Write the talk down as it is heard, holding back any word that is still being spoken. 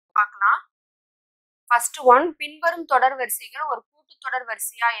பார்க்கலாம். First one, பின்வரும் தொடர் வரிசைகள் ஒரு கூட்டு தொடர்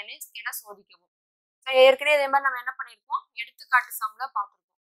வரிசையா என சோதிக்கவும். ஏற்கனவே இதே மாதிரி நம்ம என்ன பண்ணியிருக்கோம், எடுத்துக்காட்டு சம்ல பார்த்துருக்கோம்.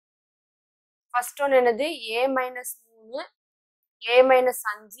 ஃபர்ஸ்ட் ஒன் என்னது, a-3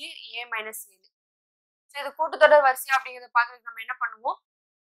 a-5 a-7. இது கூட்டுத்தொடர் வரிசை அப்படிங்கிறத பார்க்கறதுக்கு நம்ம என்ன பண்ணுவோம்,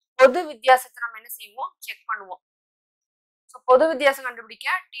 பொது வித்தியாசத்தை நம்ம என்ன செய்வோம், செக் பண்ணுவோம். பொது வித்தியாசம் கண்டுபிடிக்க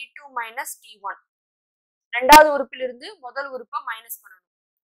t2 மைனஸ் t1, ரெண்டாவது உறுப்பிலிருந்து முதல் உறுப்பை மைனஸ் பண்ணணும்.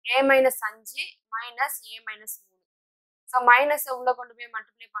 a-5 minus a-3. மைனஸ் உள்ள கொண்டு போய்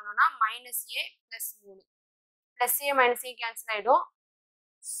மல்டிப்ளை பண்ணோம்னா minus a plus 3, plus a minus a cancel ஆயிடும்.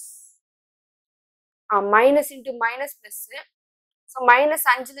 Minus into minus plus. Minus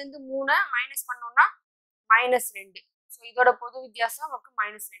 5ல இருந்து 3 மைனஸ் பண்ணோம்னா மைனஸ் 2. இதோட பொது வித்தியாசம் நமக்கு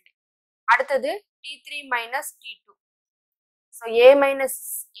மைனஸ் 2. அடுத்தது t3 minus t2. a-7 minus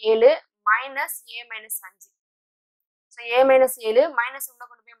a-5. a-7 minus உள்ள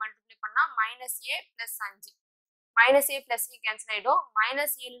கொண்டு போய் மல்டிப்ளை பண்ணா minus a plus 5, minus a plus a cancel ஆயிடும்.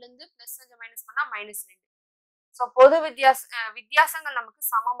 மைனஸ் 7ல இருந்து பிளஸ் 5 மைனஸ் பண்ணா மைனஸ் 2. பொது வித்தியாசங்கள் நமக்கு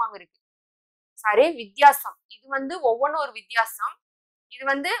சமமாக இருக்கு. சாரி, வித்தியாசம் இது வந்து ஒவ்வொன்றும் ஒரு வித்தியாசம். இது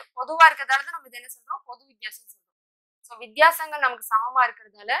வந்து பொதுவா இருக்கிறதால தான் நம்ம இது என்ன சொல்றோம், பொது வித்தியாசம் சொல்றோம். வித்தியாசங்கள் நமக்கு சமமா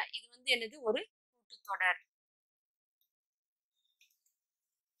இருக்கிறதால இது வந்து என்னது, ஒரு கூட்டுத்தொடர்.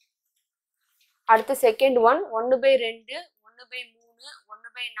 அடுத்து செகண்ட் ஒன், 1/2 1/3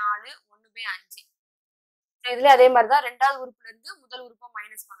 1/4 1/5. இதுல அதே மாதிரிதான் ரெண்டாவது உறுப்புல இருந்து முதல் உறுப்பை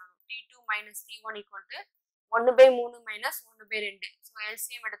மைனஸ் பண்ணணும். t2 minus t1 equal to 1/3 minus 1/2.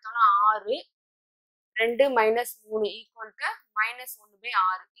 LCM எடுத்தோம்னா 6, 2 மைனஸ் 3 ஈக்குவல் டு மைனஸ்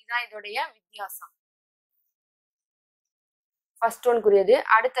 1/6. இதுதான் இதோடைய வித்தியாசம், ஃபர்ஸ்ட் ஒன்குரியது.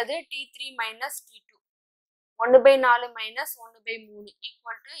 அடுத்தது t3 minus t2, 1/4 minus 1/3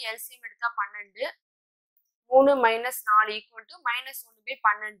 equal to LCM எடுத்தா 12, 3 மைனஸ் 4 ஈக்குவல் டு மைனஸ்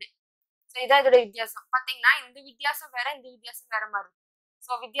 1/12. இதான் இதோட வித்தியாசம். பாத்தீங்கன்னா இந்த வித்தியாசம் வேற, இந்த வித்தியாசம் வேற மாதிரி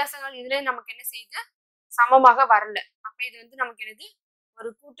இருக்கு. வித்தியாசங்கள் இதுல நமக்கு என்ன செய்யுது, சமமாக வரல. அப்ப இது வந்து நமக்கு என்னது, ஒரு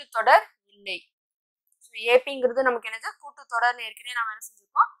கூட்டுத்தொடர் இல்லை. ஏபிங்கிறது நமக்கு என்னது, கூட்டுத்தொடர்னு ஏற்கனவே நம்ம என்ன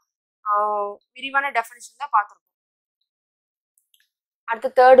செஞ்சிருக்கோம், விரிவான டெஃபினிஷன் தான் பார்த்துருக்கோம். அடுத்து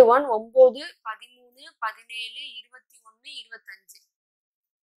third one, 9 13 17 21 25.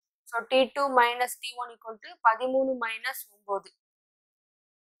 t2 minus t1 equal to 13 minus 9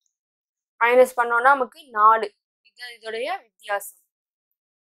 minus பண்ணோம்னா நமக்கு 4. இதுதான் இதோடைய வித்தியாசம்.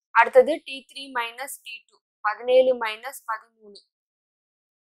 அடுத்தது t3 மைனஸ் t2, 17 மைனஸ் 13.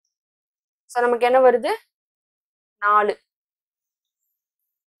 நமக்கு என்ன வருது, 4.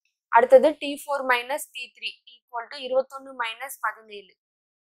 அடுத்தது t4 minus t3 equal to 21 minus 17.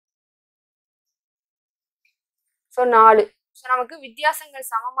 4. நமக்கு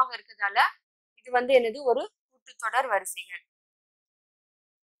வித்தியாசங்கள் சமமாக இருக்கிறதால இது வந்து என்னது, ஒரு கூட்டுத்தொடர் வரிசைகள்.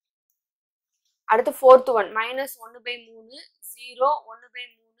 அடுத்து fourth one, minus 1/3 0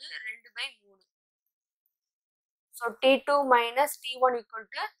 1/3 2/3. t2 minus t1 equal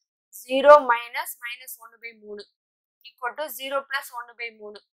to 0 minus minus 1/3 equal to 0 plus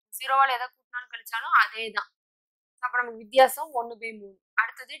 1/3. 0வால் எதை கூட்டினாலும் கழிச்சாலும் அதே தான். அப்ப நமக்கு வித்தியாசம் 1/3.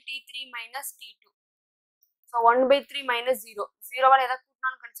 அடுத்தது t3 மைனஸ் t2. 1/3 மைனஸ் 0, 0வால் எதை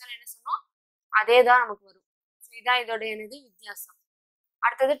கூட்டினாலும் கழிச்சாலும் என்ன சொன்னோம், அதே தான் நமக்கு வரும். இதுதான் இதோட என்னது, வித்தியாசம்.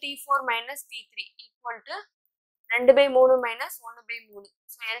 அடுத்தது t4 minus t3 equal to 2/3 minus 1/3.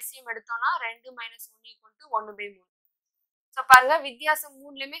 LCM எடுத்தோம்னா 2 மைனஸ் 1 ஈக்குவல் டு 1/3. பாருங்க, வித்தியாசம்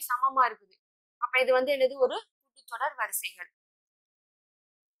மூணுலயுமே சமமா இருக்குது. அப்ப இது வந்து என்னது, ஒரு கூட்டுத்தொடர் வரிசைகள்.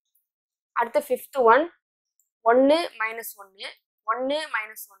 அடுத்து fifth one, 1 minus 1 1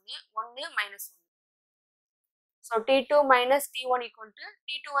 minus 1 1 minus 1. t2 minus t1 equal to,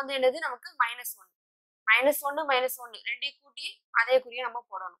 t2 வந்து என்னது நமக்கு மைனஸ் 1, மைனஸ் 1 மைனஸ் 1 ரெண்டையும் கூட்டி அதே குறிய நம்ம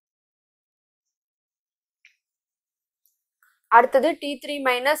போடணும். அடுத்தது t3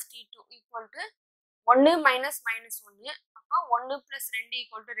 minus t2 equal to 1 minus minus 1. அப்போ 1 பிளஸ் 2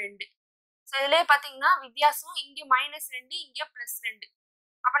 ஈக்குவல் டு 2. இதுலயே பாத்தீங்கன்னா வித்தியாசம் இங்க மைனஸ் 2 இங்க பிளஸ் 2.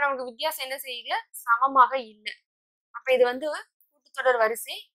 அப்ப நமக்கு வித்தியாசம் என்ன செய்யுது, சமமாக இல்லை. அப்ப இது வந்து கூட்டுத்தொடர்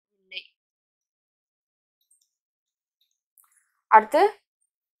வரிசை இல்லை. அடுத்து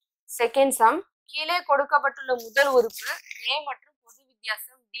செகண்ட் சம், கீழே கொடுக்கப்பட்டுள்ள முதல் உறுப்பு a மற்றும் பொது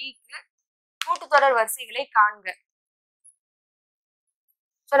வித்தியாசம் d-க்கு கூட்டுத்தொடர் வரிசைகளை காண்க.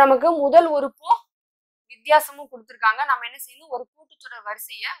 நமக்கு முதல் உறுப்பும் வித்தியாசமும் கொடுத்திருக்காங்க. நம்ம என்ன செய்யணும், ஒரு கூட்டுத்தொடர்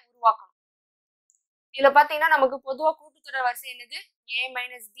வரிசையை உருவாக்கணும். இதுல பாத்தீங்கன்னா நமக்கு பொதுவா கூட்டுத்தொடர் வரிசை என்னது, a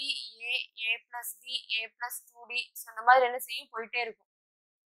minus b a plus b a plus 2d. இந்த மாதிரி என்ன செய்யும், போயிட்டே இருக்கும்.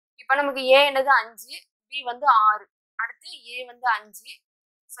 இப்ப நமக்கு a என்னது 5, b வந்து 6. அடுத்து a வந்து 5.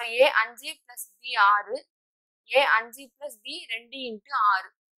 a 5 plus b 6, a 5 plus b 2 into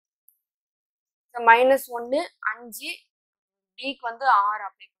 6. -1 5 டிக்கு வந்து 6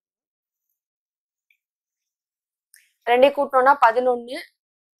 அப்ளை ரெண்டே கூட்டணும்னா 11.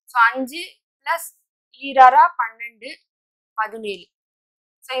 So 5 plus 12 17.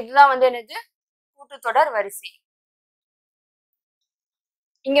 ஸோ இதுதான் வந்து என்னது கூட்டுத்தொடர் வரிசை.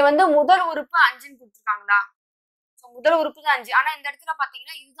 இங்க வந்து முதல் உறுப்பு 5ன்னு கொடுத்துருக்காங்களா? ஸோ முதல் உறுப்பு தான் 5. ஆனா இந்த இடத்துல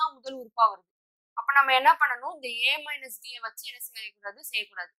பாத்தீங்கன்னா இதுதான் முதல் உறுப்பா வருது. அப்ப நம்ம என்ன பண்ணணும்? இந்த a மைனஸ் d வச்சு என்ன செய்யக்கூடாது.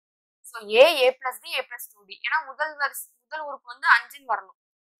 So a plus d a plus 2d. ஏன்னா முதல் உறுப்பு வந்து 5ன்னு வரணும்.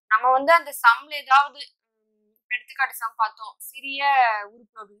 நம்ம வந்து அந்த சம்ல ஏதாவது எடுத்துக்காட்டு சம் பார்த்தோம். சிறிய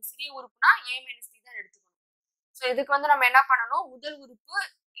உறுப்பு அப்படின்னு. சிறிய உறுப்புனா a மைனஸ் d தான் எடுத்துக்கணும். ஸோ இதுக்கு வந்து நம்ம என்ன பண்ணணும்? முதல் உறுப்பு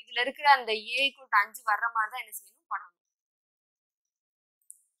இதுல இருக்கிற அந்த a = 5 வர்ற மாதிரி தான் என்ன செய்யணும் பண்ணணும்.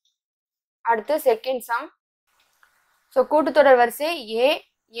 அடுத்து செகண்ட் சம். ஸோ கூட்டுத்தொடர் வரிசை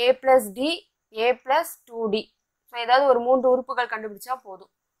a plus d a plus 2d. So ஏதாவது ஒரு 3 உறுப்புகள் கண்டுபிடிச்சா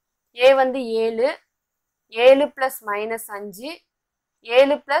போதும். a வந்து 7 7 plus minus 5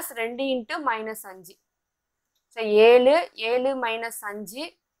 7 plus 2 into minus 5. So 7 7 minus 5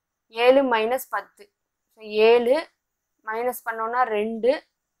 7 minus 10. So 7 minus பண்ணோம்னா 2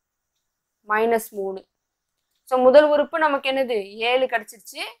 மைனஸ் 3. ஸோ முதல் உறுப்பு நமக்கு என்னது 7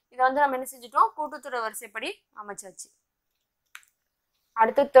 கிடைச்சிருச்சு. இதை வந்து நம்ம என்ன செஞ்சிட்டோம்? கூட்டுத்தொடர் வரிசைப்படி அமைச்சாச்சு.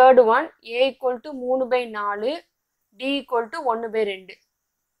 அடுத்து third one a = 3/4 d = 1/2.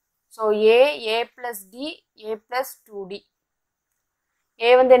 So a plus d a plus 2d. a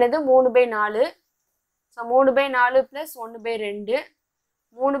வந்து என்னது 3/4. So 3/4 plus 1/2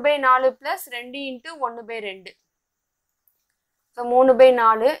 3/4 plus 2 into 1/2. So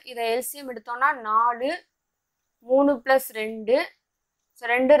 3/4 இதை எல்சிஎம் எடுத்தோம்னா 4 3 பிளஸ் 2. ஸோ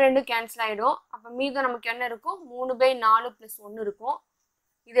 2 2 கேன்சல் ஆகிடும். அப்போ மீதம் நமக்கு என்ன இருக்கும்? 3/4 பிளஸ் 1 இருக்கும்.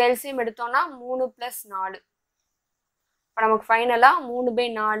 இது எல்சிஎம் எடுத்தோம்னா 3 பிளஸ் 4. இப்போ நமக்கு ஃபைனலாக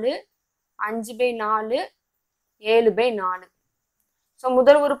 3/4 5/4 7/4. ஸோ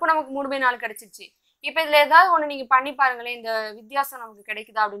முதல் உறுப்பு நமக்கு 3/4 கிடைச்சிருச்சு. இப்போ இதில் ஏதாவது ஒன்று நீங்கள் பண்ணி பாருங்களேன். இந்த வித்தியாசம் நமக்கு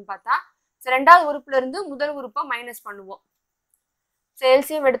கிடைக்குதா அப்படின்னு பார்த்தா, ஸோ ரெண்டாவது உறுப்புல இருந்து முதல் உறுப்பை மைனஸ் பண்ணுவோம். ஸோ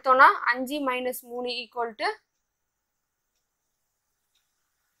எல்சிஎம் எடுத்தோம்னா 5 மைனஸ் 3 =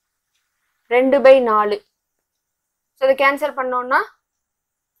 2/4. ஸோ இதை கேன்சல் பண்ணோம்னா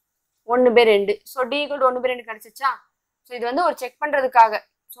 1/2. So d = 1/2 கிடைச்சிச்சா? ஸோ இது வந்து ஒரு செக் பண்ணுறதுக்காக.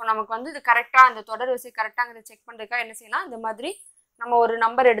 ஸோ நமக்கு வந்து இது கரெக்டாக அந்த தொடர் வரிசை கரெக்டாக செக் பண்ணுறதுக்காக என்ன செய்யலாம்? இந்த மாதிரி நம்ம ஒரு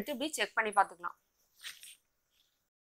நம்பர் எடுத்து இப்படி செக் பண்ணி பார்த்துக்கலாம்.